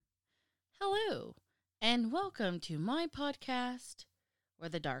Hello, and welcome to my podcast, Where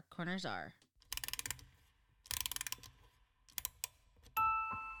the Dark Corners Are.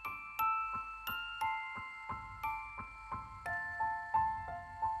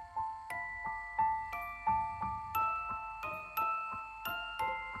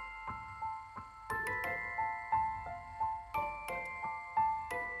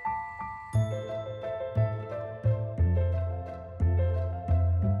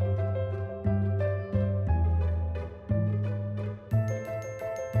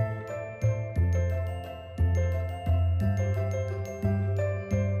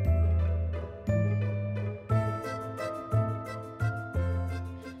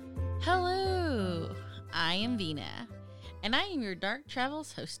 Hello, I am Vina, and I am your Dark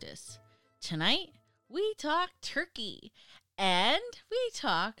Travels hostess. Tonight, we talk turkey, and we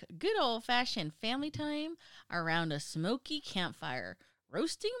talk good old-fashioned family time around a smoky campfire,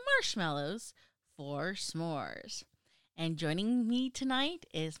 roasting marshmallows for s'mores. And joining me tonight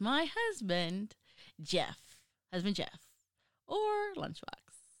is my husband, Jeff. Husband Jeff, or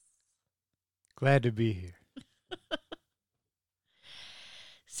Lunchbox. Glad to be here.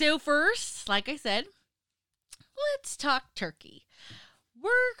 So first, like I said, let's talk turkey.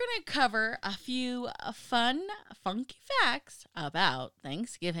 We're going to cover a few fun, funky facts about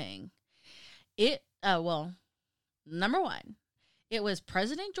Thanksgiving. Number one, it was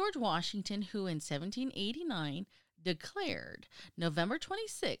President George Washington who in 1789 declared November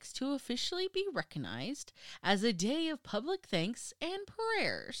 26 to officially be recognized as a day of public thanks and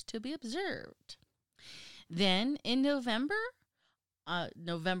prayers to be observed. Then in November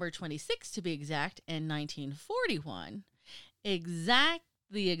 26 to be exact, in 1941,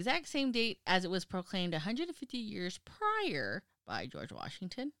 the exact same date as it was proclaimed 150 years prior by George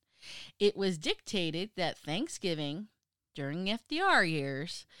Washington, it was dictated that Thanksgiving, during FDR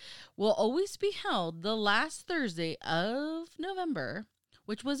years, will always be held the last Thursday of November,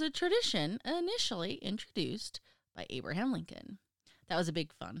 which was a tradition initially introduced by Abraham Lincoln. That was a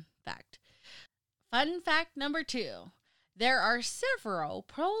big fun fact. Fun fact number 2. There are several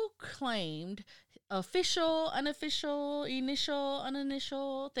proclaimed official, unofficial, initial,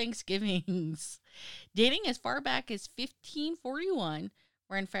 uninitial Thanksgivings, dating as far back as 1541,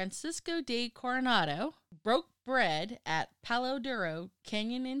 when Francisco de Coronado broke bread at Palo Duro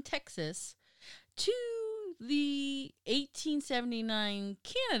Canyon in Texas, to the 1879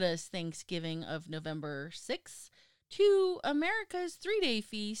 Canada's Thanksgiving of November 6th, to America's 3-day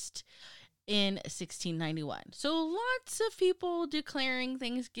feast in 1691. So lots of people declaring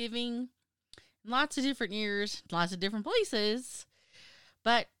Thanksgiving, lots of different years, lots of different places.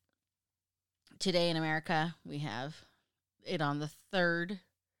 But today in America, we have it on the 3rd,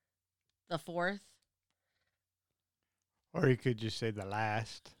 the 4th. Or you could just say the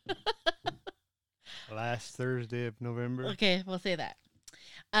last. Last Thursday of November. Okay, we'll say that.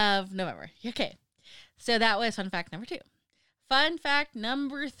 Of November. Okay. So that was fun fact number 2. Fun fact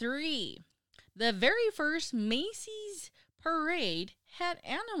number 3. The very first Macy's parade had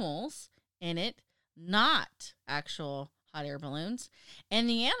animals in it, not actual hot air balloons, and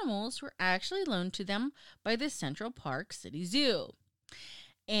the animals were actually loaned to them by the Central Park City Zoo.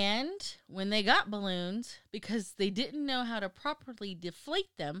 And when they got balloons, because they didn't know how to properly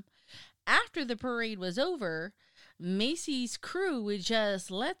deflate them, after the parade was over, Macy's crew would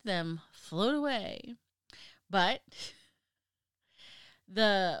just let them float away. But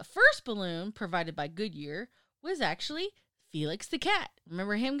the first balloon provided by Goodyear was actually Felix the cat.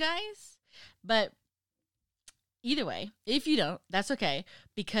 Remember him, guys? But either way, if you don't, that's okay,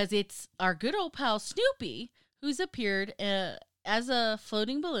 because it's our good old pal Snoopy who's appeared as a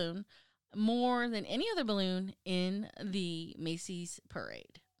floating balloon more than any other balloon in the Macy's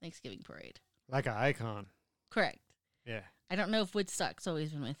parade, Thanksgiving parade. Like an icon. Correct. Yeah. I don't know if Woodstock's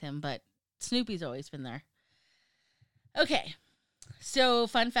always been with him, but Snoopy's always been there. Okay. So,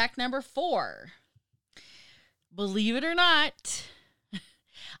 fun fact number 4. Believe it or not,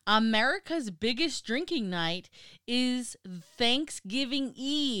 America's biggest drinking night is Thanksgiving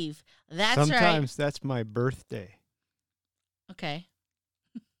Eve. That's right. Sometimes that's my birthday. Okay.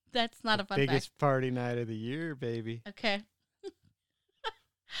 That's not a fun Biggest fact. party night of the year, baby. Okay.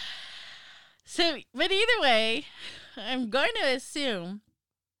 So, but either way, I'm going to assume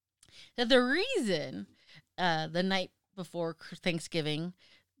that the reason the night before Thanksgiving,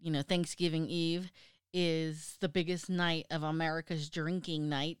 Thanksgiving Eve, is the biggest night of America's drinking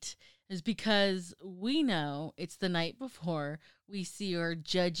night is because we know it's the night before we see our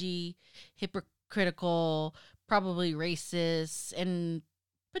judgy, hypocritical, probably racist, and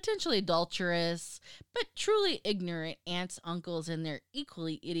potentially adulterous, but truly ignorant aunts, uncles, and their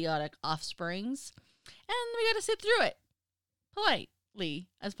equally idiotic offsprings. And we got to sit through it politely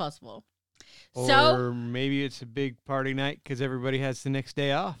as possible. Or maybe it's a big party night because everybody has the next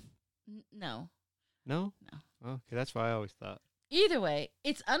day off. No. No? No. Okay, that's what I always thought. Either way,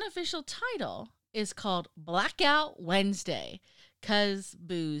 its unofficial title is called Blackout Wednesday, 'cause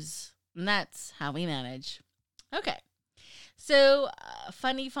booze. And that's how we manage. Okay. So,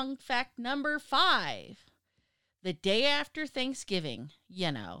 funny fun fact number 5. The day after Thanksgiving,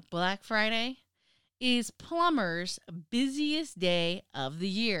 Black Friday, is plumbers' busiest day of the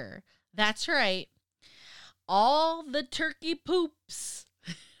year. That's right. All the turkey poops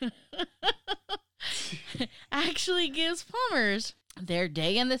actually gives plumbers their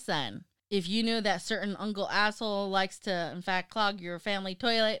day in the sun. If you know that certain Uncle Asshole likes to, in fact, clog your family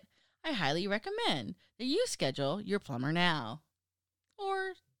toilet, I highly recommend that you schedule your plumber now.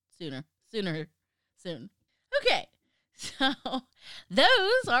 Or soon. Okay, so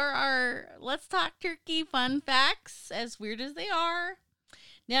those are our Let's Talk Turkey fun facts, as weird as they are.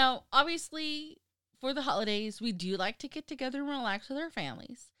 Now, obviously, for the holidays, we do like to get together and relax with our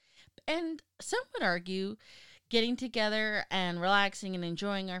families. And some would argue getting together and relaxing and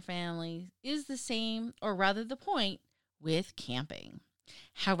enjoying our family is the same, or rather the point, with camping.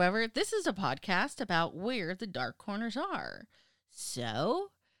 However, this is a podcast about where the dark corners are.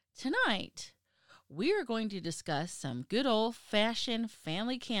 So, tonight, we are going to discuss some good old-fashioned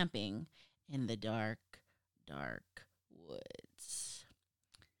family camping in the dark, dark woods.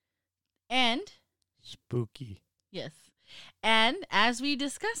 And spooky. Yes. And as we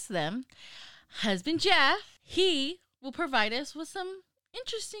discuss them, husband Jeff, he will provide us with some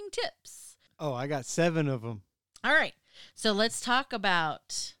interesting tips. Oh, I got 7 of them. All right. So let's talk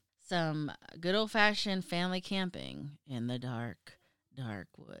about some good old-fashioned family camping in the dark, dark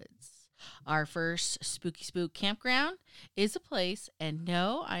woods. Our first spooky spook campground is a place, and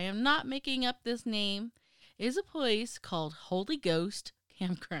no, I am not making up this name, is a place called Holy Ghost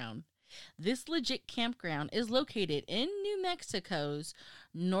Campground. This legit campground is located in New Mexico's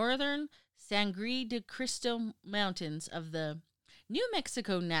northern Sangre de Cristo Mountains of the New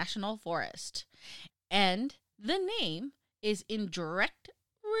Mexico National Forest. And the name is in direct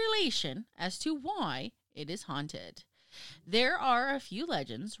relation as to why it is haunted. There are a few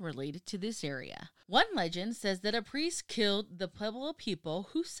legends related to this area. One legend says that a priest killed the Pueblo people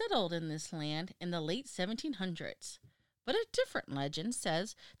who settled in this land in the late 1700s. But a different legend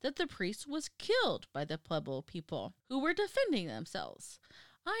says that the priest was killed by the Pueblo people who were defending themselves.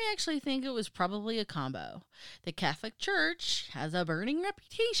 I actually think it was probably a combo. The Catholic Church has a burning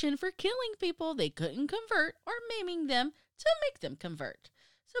reputation for killing people they couldn't convert or maiming them to make them convert.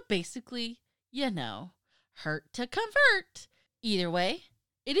 So basically, hurt to convert. Either way,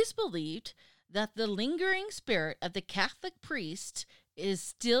 it is believed that the lingering spirit of the Catholic priest is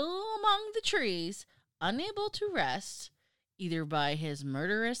still among the trees, unable to rest, either by his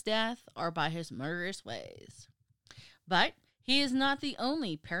murderous death or by his murderous ways. But he is not the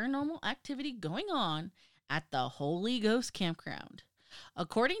only paranormal activity going on at the Holy Ghost Campground.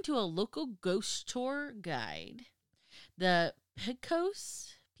 According to a local ghost tour guide, the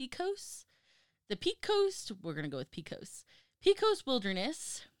Pecos, we're going to go with Pecos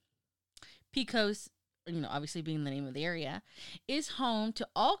Wilderness, Pecos, obviously being the name of the area, is home to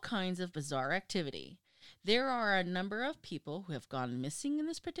all kinds of bizarre activity. There are a number of people who have gone missing in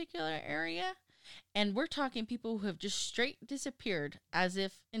this particular area, and we're talking people who have just straight disappeared as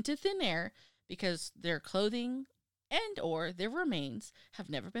if into thin air because their clothing and or their remains have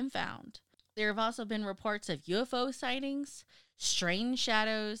never been found. There have also been reports of UFO sightings, strange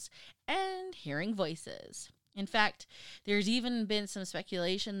shadows, and hearing voices. In fact, there's even been some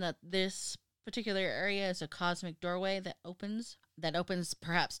speculation that this particular area is a cosmic doorway that opens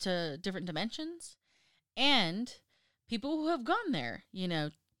perhaps to different dimensions. And people who have gone there,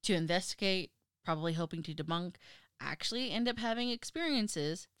 to investigate, probably hoping to debunk, actually end up having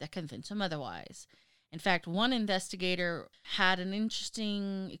experiences that convince them otherwise. In fact, one investigator had an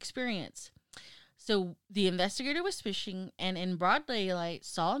interesting experience. So the investigator was fishing and in broad daylight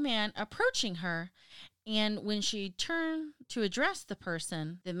saw a man approaching her. And when she turned to address the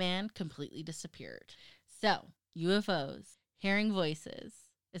person, the man completely disappeared. So, UFOs, hearing voices.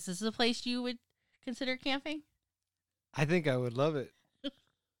 Is this a place you would consider camping? I think I would love it.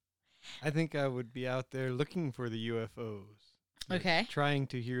 I think I would be out there looking for the UFOs. Okay. Trying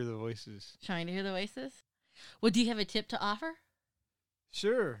to hear the voices. Trying to hear the voices? Well, do you have a tip to offer?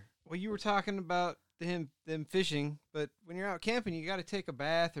 Sure. Well, you were talking about them fishing, but when you're out camping, you got to take a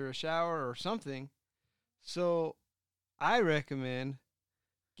bath or a shower or something. So I recommend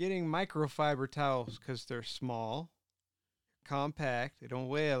getting microfiber towels because they're small, compact, they don't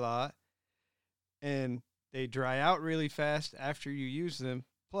weigh a lot, and they dry out really fast after you use them.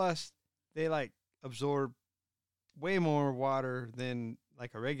 Plus, they like absorb way more water than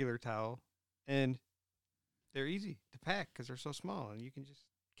like a regular towel, and they're easy to pack because they're so small, and you can just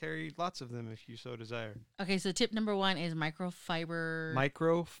carry lots of them if you so desire. Okay, so tip number 1 is microfiber.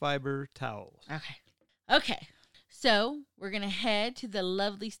 Microfiber towels. Okay. So we're going to head to the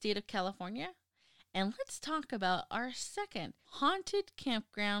lovely state of California, and let's talk about our second haunted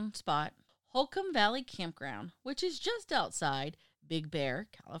campground spot, Holcomb Valley Campground, which is just outside Big Bear,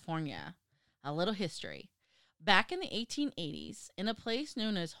 California. A little history. Back in the 1880s, in a place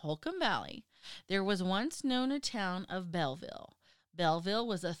known as Holcomb Valley, there was once known a town of Belleville. Belleville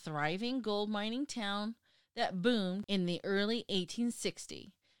was a thriving gold mining town that boomed in the early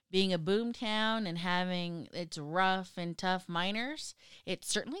 1860s. Being a boom town and having its rough and tough miners, it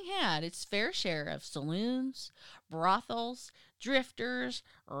certainly had its fair share of saloons, brothels, drifters,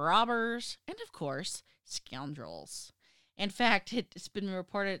 robbers, and of course, scoundrels. In fact, it's been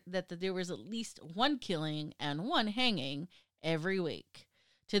reported that there was at least one killing and one hanging every week.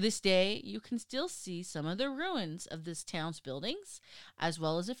 To this day, you can still see some of the ruins of this town's buildings, as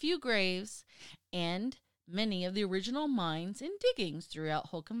well as a few graves and many of the original mines and diggings throughout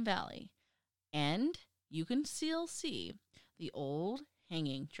Holcomb Valley. And you can still see the old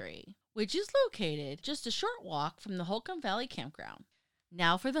hanging tree, which is located just a short walk from the Holcomb Valley Campground.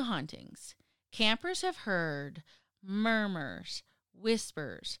 Now for the hauntings. Campers have heard murmurs,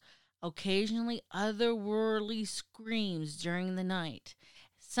 whispers, occasionally otherworldly screams during the night.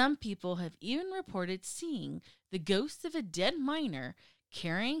 Some people have even reported seeing the ghost of a dead miner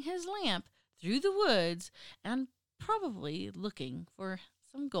carrying his lamp through the woods and probably looking for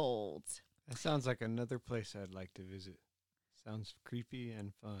some gold. That sounds like another place I'd like to visit. Sounds creepy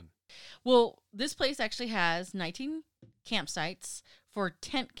and fun. Well, this place actually has 19 campsites for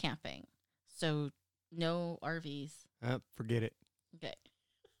tent camping. So no RVs. Forget it. Okay.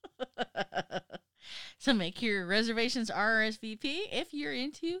 So make your reservations RSVP if you're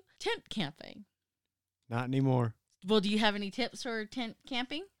into tent camping. Not anymore. Well, do you have any tips for tent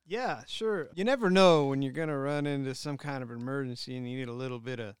camping? Yeah, sure. You never know when you're going to run into some kind of emergency and you need a little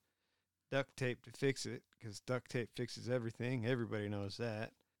bit of duct tape to fix it, because duct tape fixes everything. Everybody knows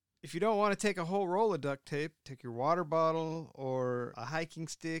that. If you don't want to take a whole roll of duct tape, take your water bottle or a hiking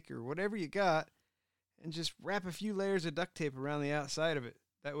stick or whatever you got and just wrap a few layers of duct tape around the outside of it.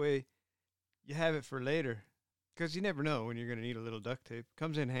 That way you have it for later, because you never know when you're going to need a little duct tape.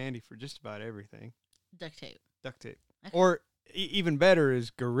 Comes in handy for just about everything. Duct tape. Duct tape. Okay. Or even better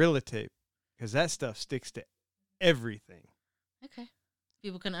is Gorilla Tape, because that stuff sticks to everything. Okay.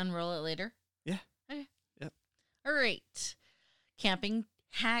 People can unroll it later? Yeah. Okay. Yep. All right. Camping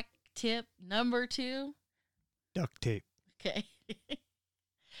hack tip number 2. Duct tape. Okay.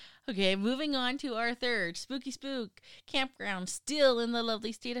 Okay, moving on to our third Spooky Spook campground, still in the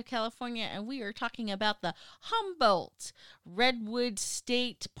lovely state of California, and we are talking about the Humboldt Redwood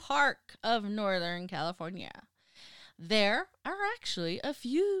State Park of Northern California. There are actually a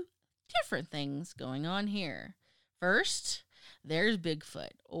few different things going on here. First, there's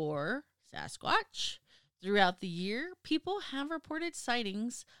Bigfoot, or Sasquatch. Throughout the year, people have reported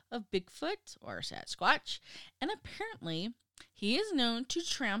sightings of Bigfoot, or Sasquatch, and apparently he is known to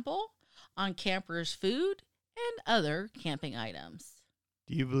trample on campers' food and other camping items.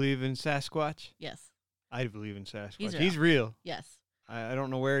 Do you believe in Sasquatch? Yes. I believe in Sasquatch. He's real. Real. Yes. I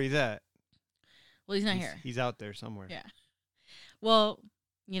don't know where he's at. Well, he's not here. He's out there somewhere. Yeah. Well,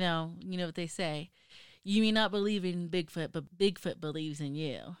 you know what they say. You may not believe in Bigfoot, but Bigfoot believes in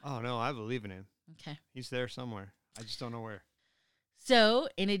you. Oh, no, I believe in him. Okay. He's there somewhere. I just don't know where. So,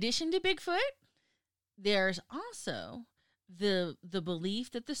 in addition to Bigfoot, there's also the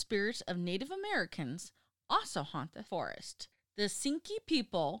belief that the spirits of Native Americans also haunt the forest. The Sinki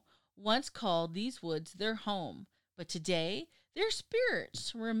people once called these woods their home, but today their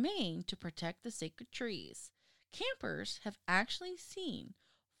spirits remain to protect the sacred trees. Campers have actually seen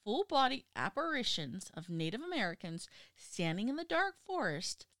full-body apparitions of Native Americans standing in the dark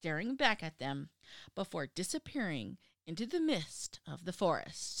forest, staring back at them before disappearing into the mist of the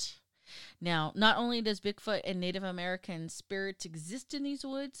forest. Now, not only does Bigfoot and Native American spirits exist in these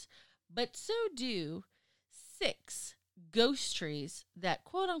woods, but so do 6 ghost trees that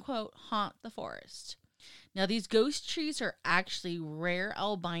quote-unquote haunt the forest. Now, these ghost trees are actually rare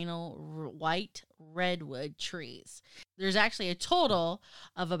albino white redwood trees. There's actually a total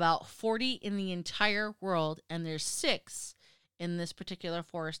of about 40 in the entire world, and there's 6 in this particular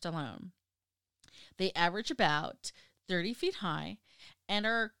forest alone. They average about 30 feet high, and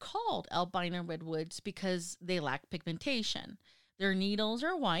are called albino redwoods because they lack pigmentation. Their needles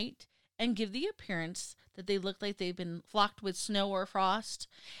are white and give the appearance that they look like they've been flocked with snow or frost.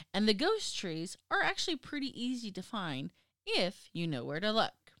 And the ghost trees are actually pretty easy to find if you know where to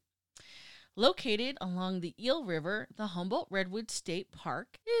look. Located along the Eel River, the Humboldt Redwood State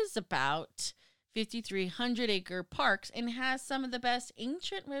Park is about 5,300-acre parks and has some of the best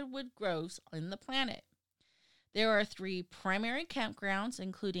ancient redwood groves on the planet. There are 3 primary campgrounds,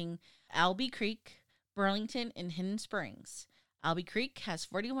 including Albee Creek, Burlington, and Hidden Springs. Albee Creek has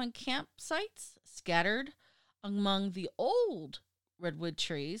 41 campsites scattered among the old redwood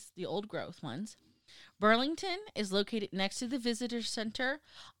trees, the old growth ones. Burlington is located next to the visitor center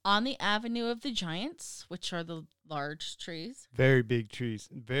on the Avenue of the Giants, which are the large trees. Very big trees.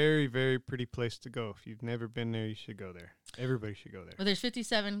 Very, very pretty place to go. If you've never been there, you should go there. Everybody should go there. Well, there's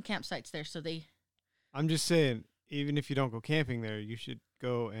 57 campsites there, so I'm just saying, even if you don't go camping there, you should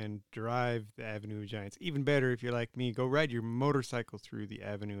go and drive the Avenue of Giants. Even better, if you're like me, go ride your motorcycle through the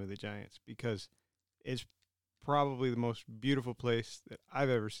Avenue of the Giants, because it's probably the most beautiful place that I've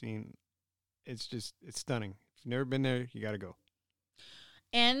ever seen. It's stunning. If you've never been there, you got to go.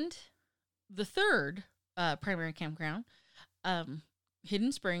 And the third primary campground,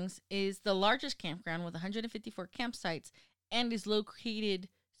 Hidden Springs, is the largest campground with 154 campsites and is located,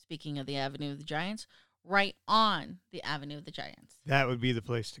 speaking of the Avenue of the Giants, right on the Avenue of the Giants. That would be the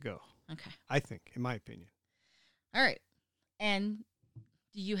place to go. Okay. I think, in my opinion. All right. And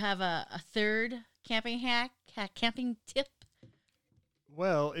do you have a third camping camping tip?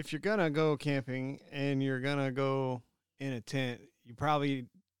 Well, if you're going to go camping and you're going to go in a tent, you probably,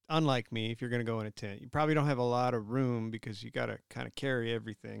 unlike me, if you're going to go in a tent, you probably don't have a lot of room because you got to kind of carry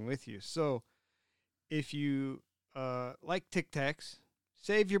everything with you. So if you like Tic Tacs,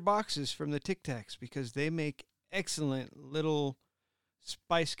 save your boxes from the Tic Tacs because they make excellent little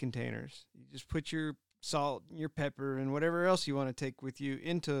spice containers. You just put your salt, your pepper, and whatever else you want to take with you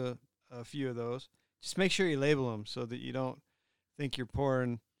into a few of those. Just make sure you label them so that you don't think you're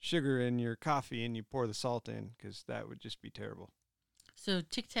pouring sugar in your coffee and you pour the salt in, because that would just be terrible. So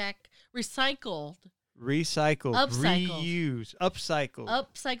Tic Tac recycled, reuse,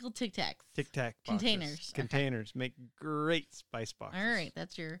 upcycled Tic Tacs. Tic Tac containers make great spice boxes. All right,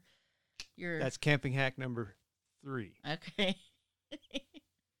 that's your. That's camping hack number 3. Okay.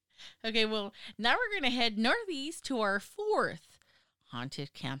 Okay, well, now we're going to head northeast to our 4th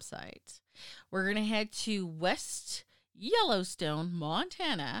haunted campsite. We're going to head to West Yellowstone,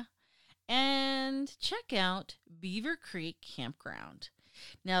 Montana, and check out Beaver Creek Campground.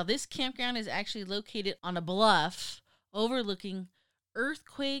 Now, this campground is actually located on a bluff overlooking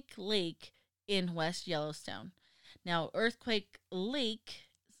Earthquake Lake in West Yellowstone. Now, Earthquake Lake's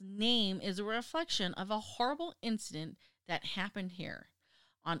name is a reflection of a horrible incident that happened here.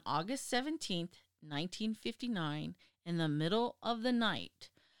 On August 17th, 1959, in the middle of the night,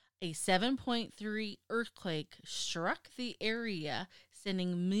 a 7.3 earthquake struck the area,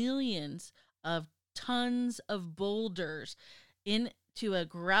 sending millions of tons of boulders into a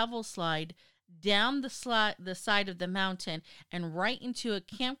gravel slide down the side of the mountain and right into a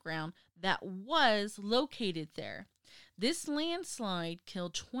campground that was located there. This landslide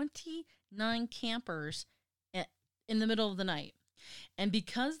killed 29 campers in the middle of the night. And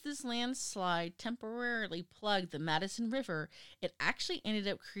because this landslide temporarily plugged the Madison River, it actually ended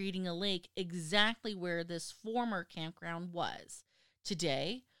up creating a lake exactly where this former campground was.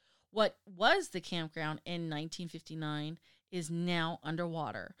 Today, what was the campground in 1959 is now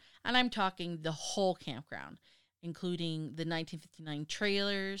underwater. And I'm talking the whole campground, including the 1959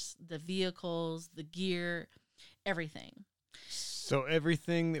 trailers, the vehicles, the gear, everything. So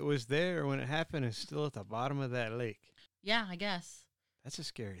everything that was there when it happened is still at the bottom of that lake. Yeah, I guess. That's a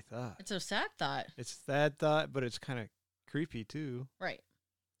scary thought. It's a sad thought. It's a sad thought, but it's kind of creepy too. Right.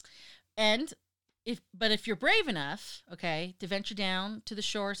 And if you're brave enough, okay, to venture down to the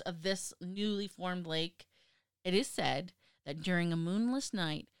shores of this newly formed lake, it is said that during a moonless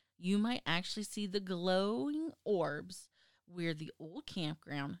night, you might actually see the glowing orbs where the old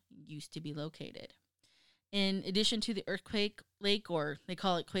campground used to be located. In addition to the Earthquake Lake, or they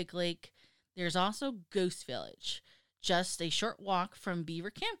call it Quake Lake, there's also Ghost Village. Just a short walk from Beaver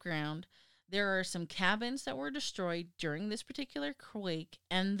Campground, there are some cabins that were destroyed during this particular quake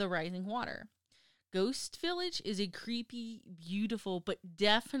and the rising water. Ghost Village is a creepy, beautiful, but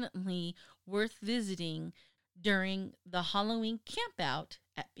definitely worth visiting during the Halloween campout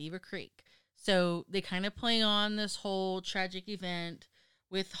at Beaver Creek. So they kind of play on this whole tragic event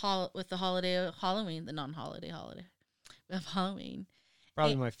with the holiday of Halloween, the non-holiday holiday of Halloween.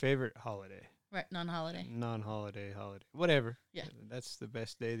 Probably my favorite holiday. Right, non-holiday. Non-holiday, holiday. Whatever. Yeah. That's the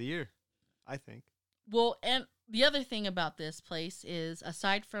best day of the year, I think. Well, and the other thing about this place is,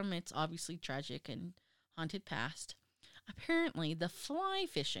 aside from its obviously tragic and haunted past, apparently the fly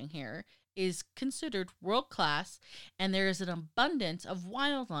fishing here is considered world class, and there is an abundance of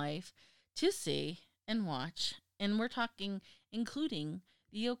wildlife to see and watch. And we're talking including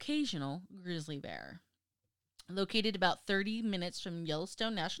the occasional grizzly bear. Located about 30 minutes from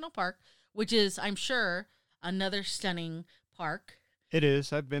Yellowstone National Park, which is, I'm sure, another stunning park. It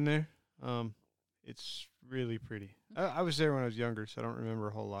is. I've been there. It's really pretty. I was there when I was younger, so I don't remember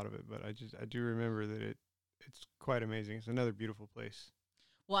a whole lot of it, but I do remember that it's quite amazing. It's another beautiful place.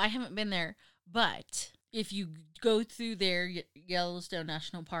 Well, I haven't been there, but if you go through there, Yellowstone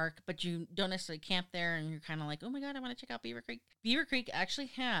National Park, but you don't necessarily camp there, and you're kind of like, oh my God, I want to check out Beaver Creek. Beaver Creek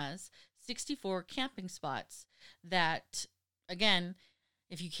actually has 64 camping spots that, again,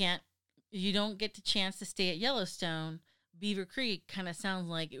 if you don't get the chance to stay at Yellowstone, Beaver Creek kind of sounds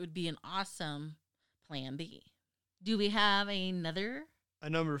like it would be an awesome plan B. Do we have another? A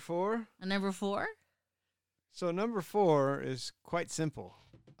number 4? A number 4? So number 4 is quite simple.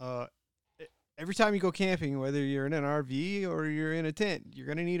 Every time you go camping, whether you're in an RV or you're in a tent, you're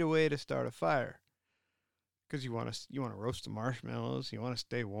going to need a way to start a fire. Because you want to roast the marshmallows, you want to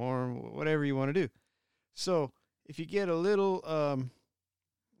stay warm, whatever you want to do. So if you get a little,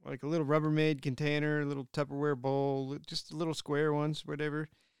 like a little Rubbermaid container, a little Tupperware bowl, just little square ones, whatever,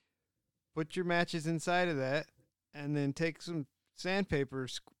 put your matches inside of that, and then take some sandpaper,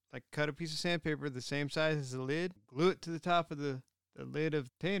 like cut a piece of sandpaper the same size as the lid, glue it to the top of the lid of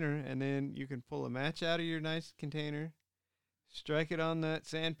the container, and then you can pull a match out of your nice container, strike it on that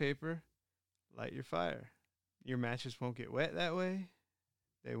sandpaper, light your fire. Your matches won't get wet that way.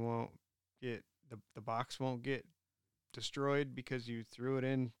 They won't get, the box won't get destroyed because you threw it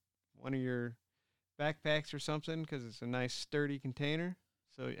in one of your backpacks or something, because it's a nice sturdy container.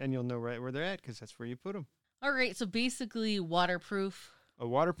 So, and you'll know right where they're at because that's where you put them. All right, so basically waterproof. A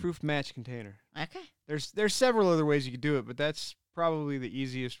waterproof match container. Okay. There's several other ways you could do it, but that's probably the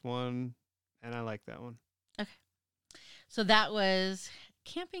easiest one, and I like that one. Okay. So that was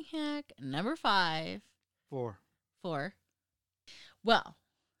camping hack number 5. 4. Well,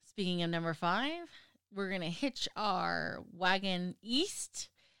 speaking of number 5, we're going to hitch our wagon east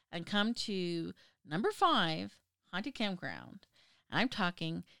and come to number 5, Haunted Campground. And I'm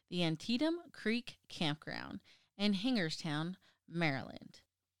talking the Antietam Creek Campground in Hagerstown, Maryland.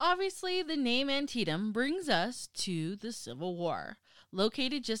 Obviously, the name Antietam brings us to the Civil War.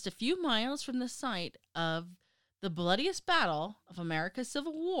 Located just a few miles from the site of the bloodiest battle of America's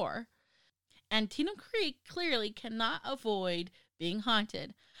Civil War, Antietam Creek clearly cannot avoid being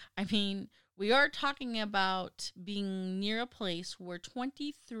haunted. I mean, we are talking about being near a place where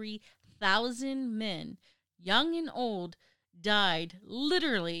 23,000 men, young and old, died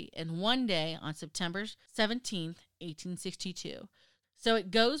literally in one day on September 17th, 1862. So it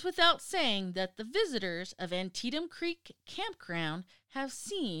goes without saying that the visitors of Antietam Creek Campground have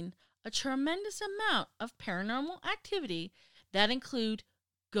seen a tremendous amount of paranormal activity that include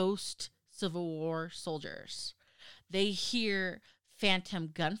ghost Civil War soldiers. They hear phantom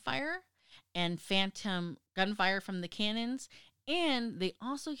gunfire and phantom gunfire from the cannons, and they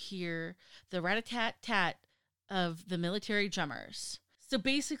also hear the rat-a-tat-tat of the military drummers. So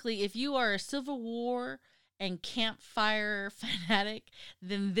basically, if you are a Civil War and campfire fanatic,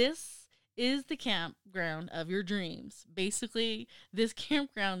 then this is the campground of your dreams. Basically, this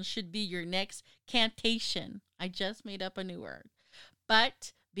campground should be your next cantation. I just made up a new word.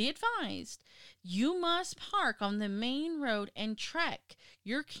 But be advised, you must park on the main road and trek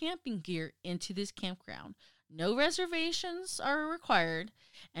your camping gear into this campground. No reservations are required,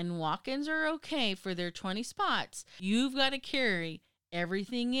 and walk-ins are okay for their 20 spots. You've got to carry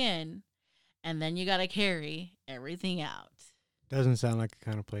everything in, and then you got to carry everything out. Doesn't sound like the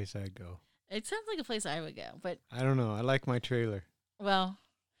kind of place I'd go. It sounds like a place I would go, but I don't know. I like my trailer. well,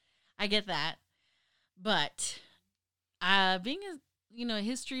 I get that. But being a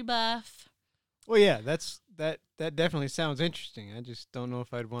history buff. Well, yeah, that definitely sounds interesting. I just don't know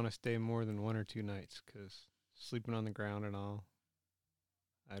if I'd want to stay more than 1 or 2 nights, because sleeping on the ground and all,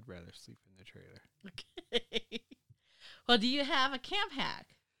 I'd rather sleep in the trailer. Okay. Well, do you have a camp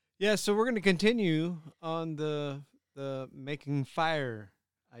hack? Yeah, so we're going to continue on the making fire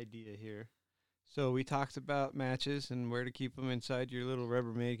idea here. So we talked about matches and where to keep them inside your little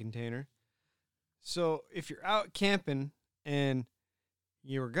Rubbermaid container. So if you're out camping and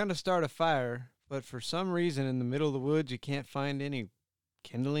you were going to start a fire, but for some reason in the middle of the woods you can't find any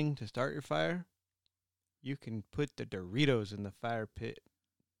kindling to start your fire, you can put the Doritos in the fire pit.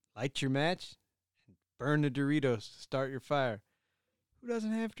 Light your match, burn the Doritos to start your fire. Who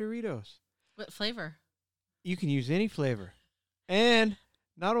doesn't have Doritos? What flavor? You can use any flavor. And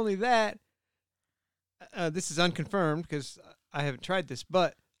not only that, this is unconfirmed because I haven't tried this,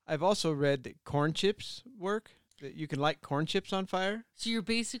 but I've also read that corn chips work, that you can light corn chips on fire. So you're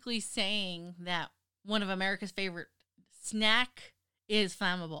basically saying that one of America's favorite snack is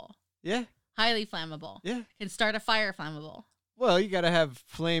flammable. Yeah. Highly flammable. Yeah. Can start a fire flammable. Well, you got to have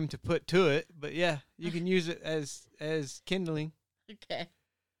flame to put to it, but yeah, you can use it as kindling. Okay.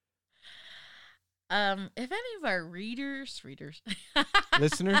 If any of our readers,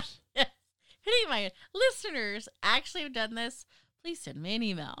 Listeners? Yes. If any of my listeners actually have done this, please send me an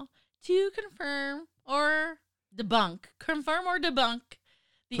email to confirm or debunk.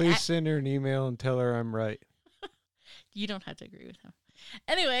 Please send her an email and tell her I'm right. You don't have to agree with him.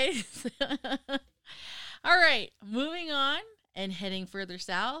 Anyways. All right. Moving on and heading further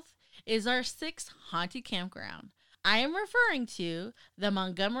south is our 6th haunted campground. I am referring to the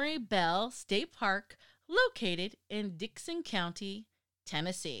Montgomery Bell State Park located in Dickson County,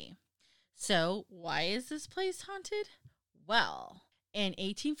 Tennessee. So, why is this place haunted? Well, in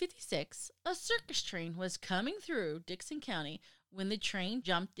 1856, a circus train was coming through Dickson County when the train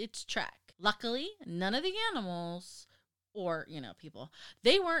jumped its track. Luckily, none of the animals or, people,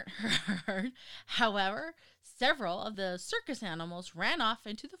 they weren't hurt. However, several of the circus animals ran off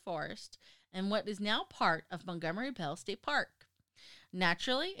into the forest and what is now part of Montgomery Bell State Park.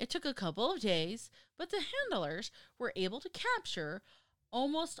 Naturally, it took a couple of days, but the handlers were able to capture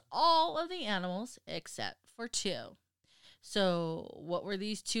almost all of the animals except for 2. So, what were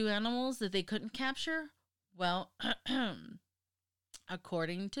these 2 animals that they couldn't capture? Well,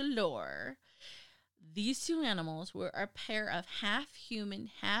 according to lore, these 2 animals were a pair of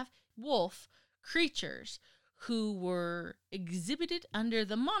half-human, half-wolf creatures who were exhibited under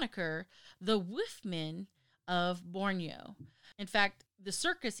the moniker the Wolfmen of Borneo. In fact, the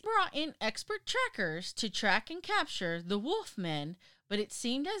circus brought in expert trackers to track and capture the Wolfmen, but it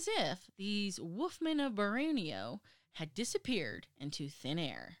seemed as if these Wolfmen of Borneo had disappeared into thin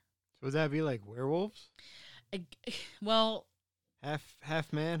air. So would that be like werewolves? Well,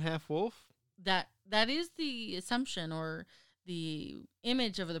 half man, half wolf? That is the assumption or the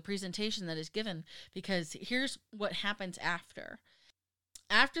image of the presentation that is given, because here's what happens after.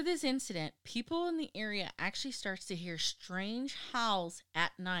 After this incident, people in the area actually starts to hear strange howls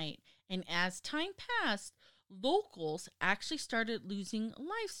at night, and as time passed, locals actually started losing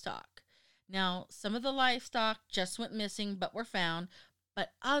livestock. Now, some of the livestock just went missing but were found,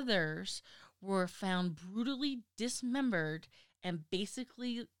 but others were found brutally dismembered and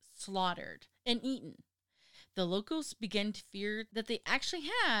basically slaughtered and eaten. The locals began to fear that they actually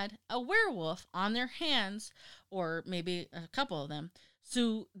had a werewolf on their hands, or maybe a couple of them.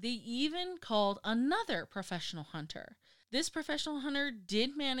 So they even called another professional hunter. This professional hunter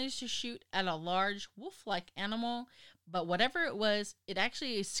did manage to shoot at a large wolf-like animal, but whatever it was, it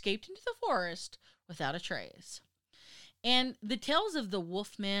actually escaped into the forest without a trace. And the tales of the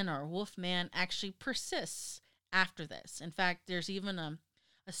wolfman or wolfman actually persists after this. In fact, there's even a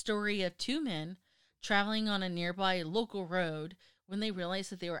story of 2 men traveling on a nearby local road when they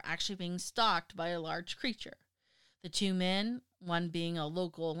realized that they were actually being stalked by a large creature. The 2 men, one being a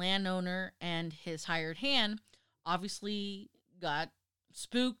local landowner and his hired hand, obviously got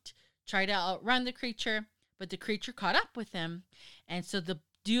spooked, tried to outrun the creature, but the creature caught up with them, and so the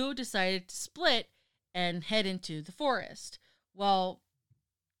duo decided to split and head into the forest. Well,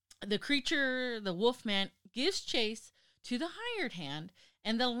 the creature, the wolfman, gives chase to the hired hand,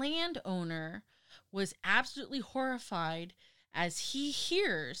 and the landowner was absolutely horrified as he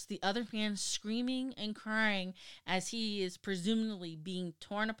hears the other man screaming and crying as he is presumably being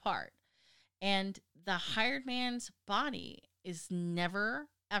torn apart. And the hired man's body is never,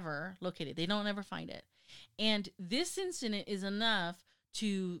 ever located. They don't ever find it. And this incident is enough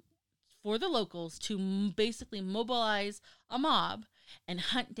for the locals to basically mobilize a mob and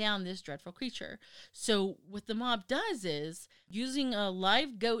hunt down this dreadful creature. So what the mob does is, using a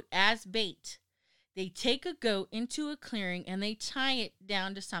live goat as bait, they take a goat into a clearing and they tie it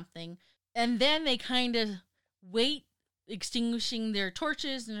down to something. And then they kind of wait, extinguishing their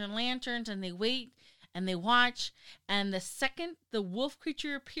torches and their lanterns, and they wait and they watch. And the second the wolf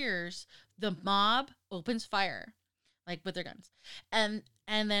creature appears, the mob opens fire, like with their guns. And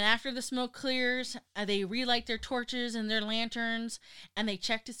then after the smoke clears, they relight their torches and their lanterns, and they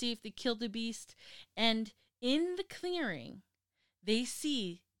check to see if they killed the beast. And in the clearing, they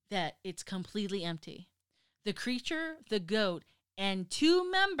see that it's completely empty. The creature, the goat, and 2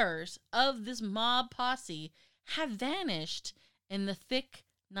 members of this mob posse have vanished in the thick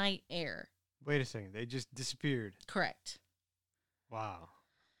night air. Wait a second. They just disappeared. Correct. Wow.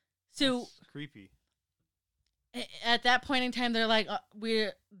 So That's creepy. at that point in time, they're like,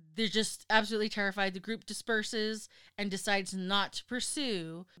 they're just absolutely terrified. The group disperses and decides not to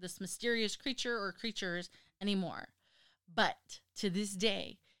pursue this mysterious creature or creatures anymore. But to this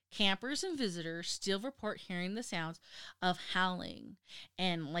day, campers and visitors still report hearing the sounds of howling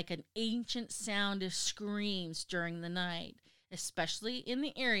and like an ancient sound of screams during the night, especially in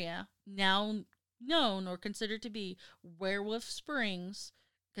the area now known or considered to be Werewolf Springs,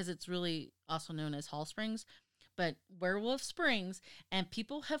 because it's really also known as Hall Springs, but Werewolf Springs, and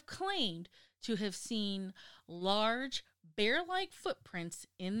people have claimed to have seen large bear-like footprints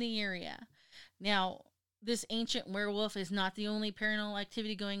in the area. Now, this ancient werewolf is not the only paranormal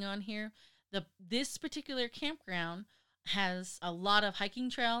activity going on here. This particular campground has a lot of hiking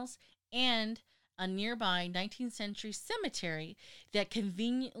trails and a nearby 19th century cemetery that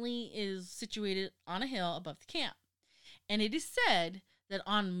conveniently is situated on a hill above the camp. And it is said that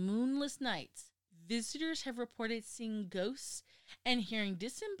on moonless nights, visitors have reported seeing ghosts and hearing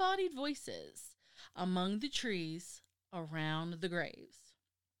disembodied voices among the trees around the graves.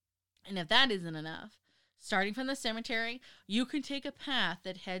 And if that isn't enough, starting from the cemetery, you can take a path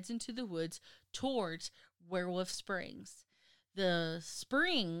that heads into the woods towards Werewolf Springs. The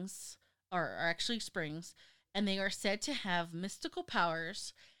springs are actually springs, and they are said to have mystical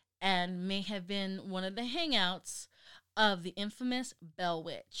powers and may have been one of the hangouts of the infamous Bell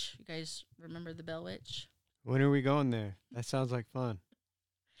Witch. You guys remember the Bell Witch? When are we going there? That sounds like fun.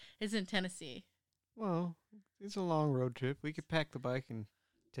 It's in Tennessee. Well, it's a long road trip. We could pack the bike and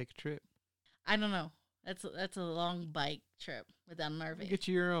take a trip. I don't know. That's a long bike trip without an RV. We'll get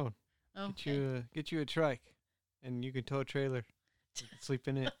you your own. Okay. Get you a trike, and you can tow a trailer. You can sleep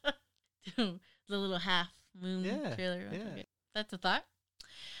in it. The little half moon trailer. Yeah. Okay. That's a thought.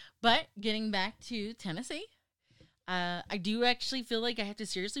 But getting back to Tennessee, I do actually feel like I have to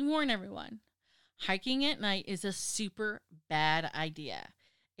seriously warn everyone. Hiking at night is a super bad idea.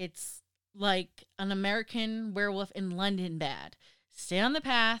 It's like an American Werewolf in London bad. Stay on the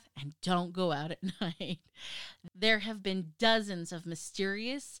path and don't go out at night. There have been dozens of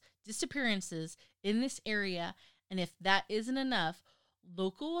mysterious disappearances in this area, and if that isn't enough,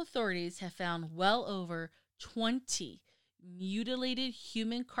 local authorities have found well over 20 mutilated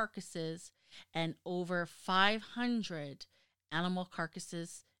human carcasses and over 500 animal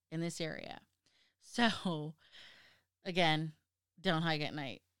carcasses in this area. So, again, don't hike at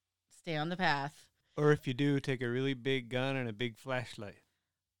night. Stay on the path. Or if you do, take a really big gun and a big flashlight.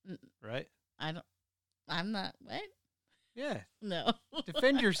 Right? I'm not, what? Yeah. No.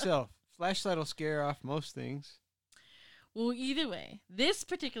 Defend yourself. Flashlight will scare off most things. Well, either way, this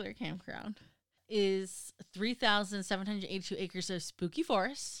particular campground is 3,782 acres of spooky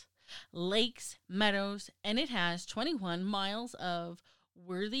forests, lakes, meadows, and it has 21 miles of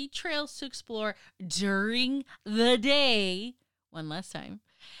worthy trails to explore during the day. One last time.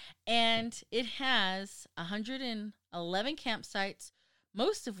 And it has 111 campsites,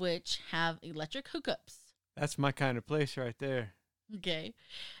 most of which have electric hookups. That's my kind of place right there. Okay.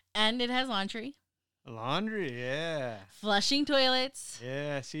 And it has laundry. Laundry, yeah. Flushing toilets.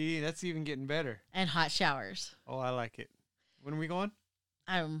 Yeah, see, that's even getting better. And hot showers. Oh, I like it. When are we going?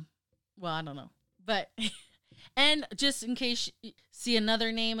 Well, I don't know. But, and just in case you see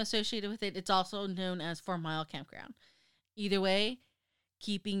another name associated with it, it's also known as 4 Mile Campground. Either way,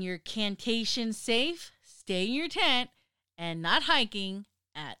 keeping your cantation safe, stay in your tent, and not hiking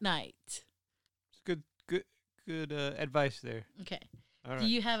at night. It's good advice there. Okay. All right. Do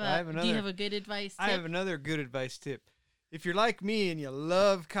you have a good advice tip? I have another good advice tip. If you're like me and you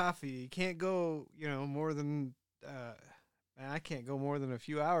love coffee, you can't go, more than I can't go more than a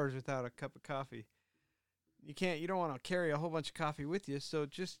few hours without a cup of coffee. You don't want to carry a whole bunch of coffee with you, so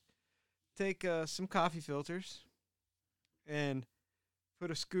just take some coffee filters and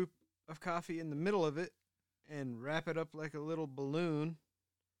put a scoop of coffee in the middle of it and wrap it up like a little balloon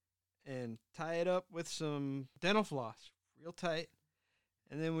and tie it up with some dental floss real tight.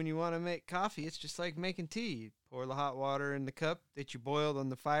 And then when you want to make coffee, it's just like making tea. You pour the hot water in the cup that you boiled on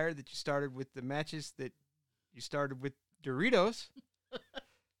the fire that you started with the matches that you started with Doritos.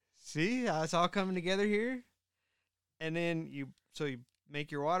 See how it's all coming together here? And then you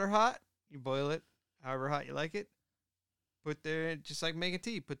make your water hot. You boil it however hot you like it. Put there, just like making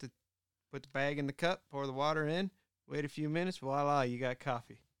tea. Put the bag in the cup, pour the water in, wait a few minutes, voila, you got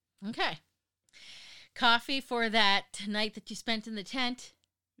coffee. Okay. Coffee for that night that you spent in the tent.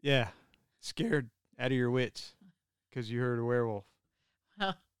 Yeah. Scared out of your wits because you heard a werewolf.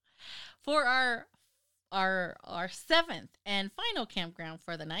 For our seventh and final campground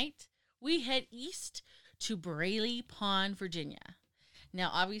for the night, we head east to Braley Pond, Virginia. Now,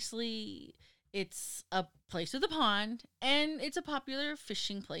 obviously, it's a place with a pond, and it's a popular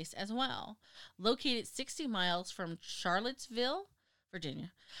fishing place as well. Located 60 miles from Charlottesville,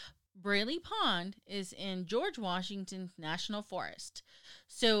 Virginia, Braley Pond is in George Washington National Forest.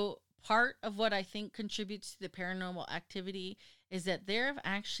 So, part of what I think contributes to the paranormal activity is that there have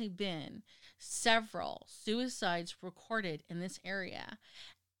actually been several suicides recorded in this area.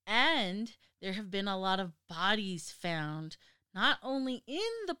 And there have been a lot of bodies found, not only in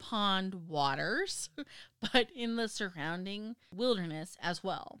the pond waters, but in the surrounding wilderness as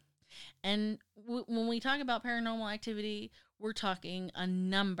well. And when we talk about paranormal activity, we're talking a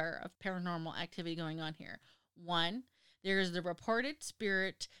number of paranormal activity going on here. One, there is the reported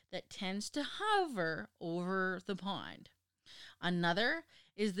spirit that tends to hover over the pond. Another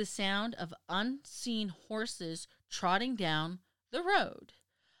is the sound of unseen horses trotting down the road.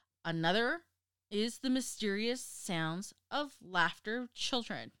 Another is the mysterious sounds of laughter of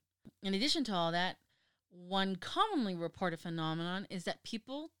children. In addition to all that, one commonly reported phenomenon is that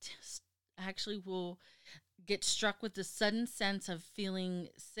people actually will get struck with the sudden sense of feeling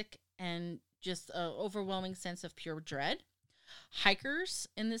sick and just an overwhelming sense of pure dread. Hikers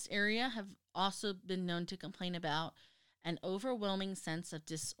in this area have also been known to complain about an overwhelming sense of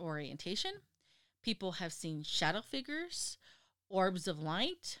disorientation. People have seen shadow figures, orbs of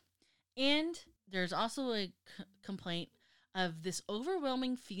light, and there's also a complaint of this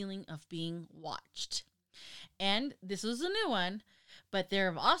overwhelming feeling of being watched. And this was a new one, but there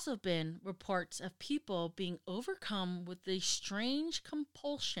have also been reports of people being overcome with a strange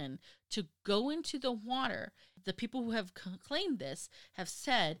compulsion to go into the water. The people who have claimed this have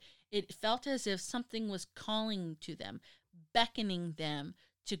said it felt as if something was calling to them, beckoning them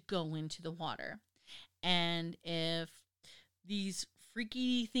to go into the water. And if these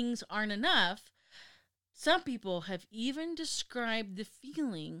freaky things aren't enough, some people have even described the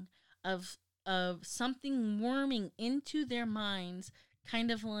feeling of something worming into their minds,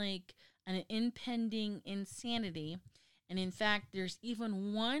 kind of like an impending insanity. And in fact, there's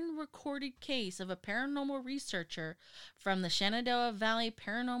even one recorded case of a paranormal researcher from the Shenandoah Valley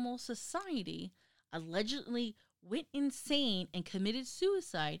Paranormal Society allegedly went insane and committed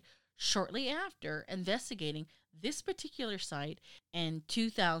suicide shortly after investigating this particular site in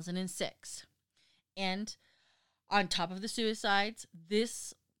 2006. And on top of the suicides,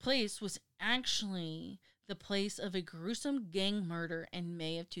 this place was actually the place of a gruesome gang murder in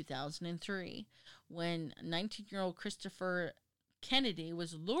May of 2003, when 19-year-old Christopher Kennedy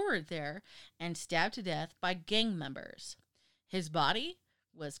was lured there and stabbed to death by gang members. His body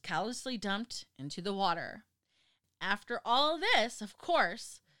was callously dumped into the water. After all of this, of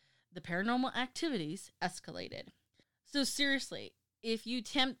course, the paranormal activities escalated. So seriously, if you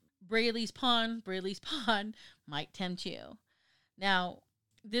tempt Braley's Pond might tempt you. Now,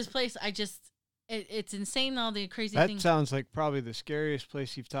 this place, it's insane, all the crazy things. That sounds like probably the scariest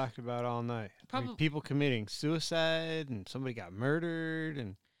place you've talked about all night. I mean, people committing suicide and somebody got murdered.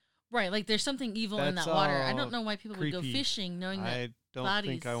 And right, like there's something evil in that water. I don't know why people would go fishing knowing that I don't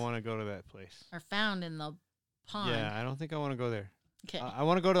think I want to go to that place. Are found in the pond. Yeah, I don't think I want to go there. Okay. I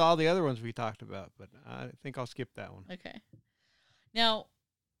want to go to all the other ones we talked about, but I think I'll skip that one. Okay. Now,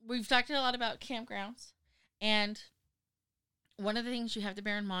 we've talked a lot about campgrounds, and one of the things you have to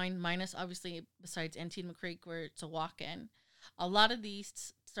bear in mind, minus obviously besides Antietam Creek where it's a walk-in, a lot of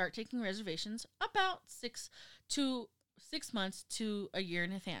these start taking reservations about 6 months to a year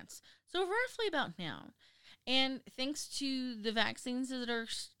in advance. So roughly about now. And thanks to the vaccines that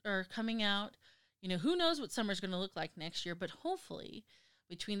are coming out, who knows what summer's going to look like next year, but hopefully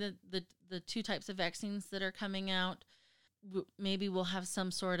between the two types of vaccines that are coming out, maybe we'll have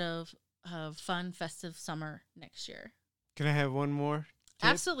some sort of fun, festive summer next year. Can I have one more tip?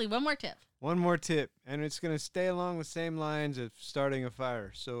 Absolutely. One more tip. One more tip, and it's going to stay along the same lines of starting a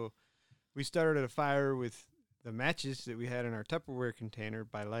fire. So we started a fire with the matches that we had in our Tupperware container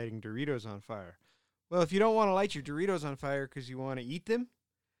by lighting Doritos on fire. Well, if you don't want to light your Doritos on fire because you want to eat them,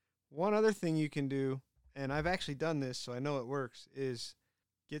 one other thing you can do, and I've actually done this, so I know it works, is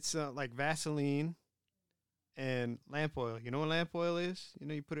get some like Vaseline and lamp oil. You know what lamp oil is?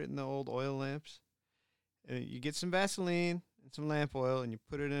 You put it in the old oil lamps. And you get some Vaseline and some lamp oil, and you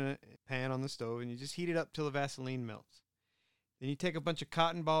put it in a pan on the stove, and you just heat it up till the Vaseline melts. Then you take a bunch of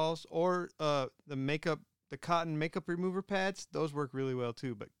cotton balls or the cotton makeup remover pads. Those work really well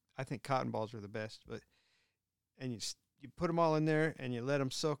too, but I think cotton balls are the best. And you put them all in there, and you let them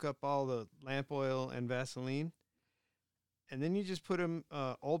soak up all the lamp oil and Vaseline. And then you just put them,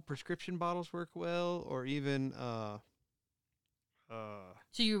 old prescription bottles work well, or even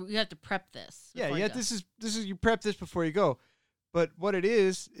So you have to prep this. Yeah, before you yeah. go. This is you prep this before you go. But what it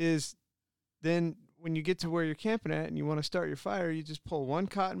is then when you get to where you're camping at and you want to start your fire, you just pull one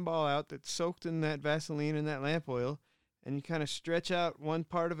cotton ball out that's soaked in that Vaseline and that lamp oil, and you kind of stretch out one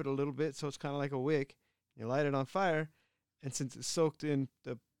part of it a little bit so it's kind of like a wick. You light it on fire, and since it's soaked in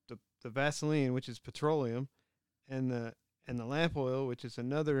the Vaseline, which is petroleum, and the lamp oil, which is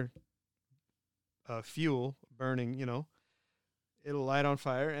another fuel burning, it'll light on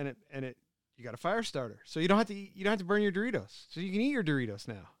fire, and it you got a fire starter. So you don't have to burn your Doritos. So you can eat your Doritos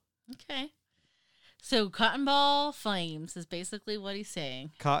now. Okay. So cotton ball flames is basically what he's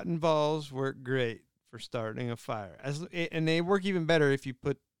saying. Cotton balls work great for starting a fire, and they work even better if you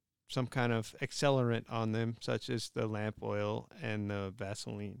put some kind of accelerant on them, such as the lamp oil and the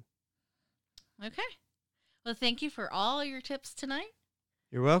Vaseline. Okay. Well, thank you for all your tips tonight.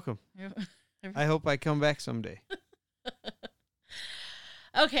 You're welcome. I hope I come back someday.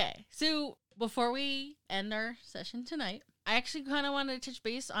 Okay, so before we end our session tonight, I actually kind of wanted to touch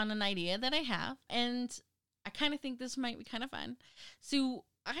base on an idea that I have, and I kind of think this might be kind of fun. So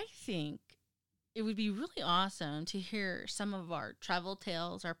I think it would be really awesome to hear some of our travel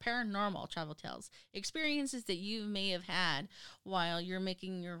tales, our paranormal travel tales, experiences that you may have had while you're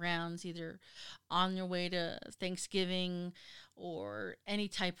making your rounds, either on your way to Thanksgiving or any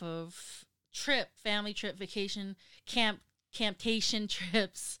type of trip, family trip, vacation, camptation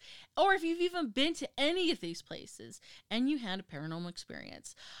trips, or if you've even been to any of these places and you had a paranormal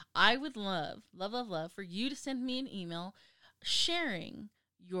experience. I would love for you to send me an email sharing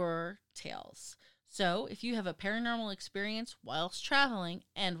your tales. So if you have a paranormal experience whilst traveling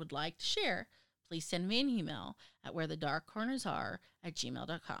and would like to share, please send me an email at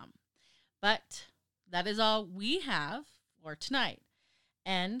wherethedarkcornersare@gmail.com. But that is all we have for tonight.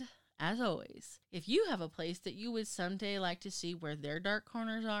 And as always, if you have a place that you would someday like to see where their dark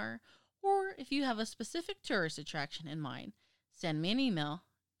corners are, or if you have a specific tourist attraction in mind, send me an email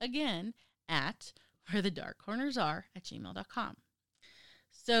again at wherethedarkcornersare@gmail.com.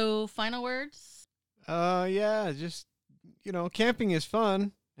 So, final words? Yeah, just, camping is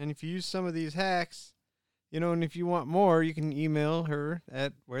fun. And if you use some of these hacks, and if you want more, you can email her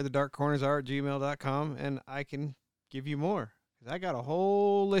at wherethedarkcornersare@gmail.com, and I can give you more. Because I got a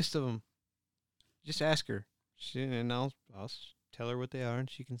whole list of them. Just ask her, and I'll tell her what they are,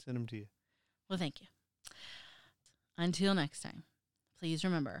 and she can send them to you. Well, thank you. Until next time, please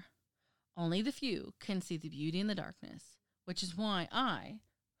remember, only the few can see the beauty in the darkness, which is why I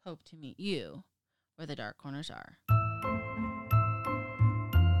hope to meet you where the dark corners are.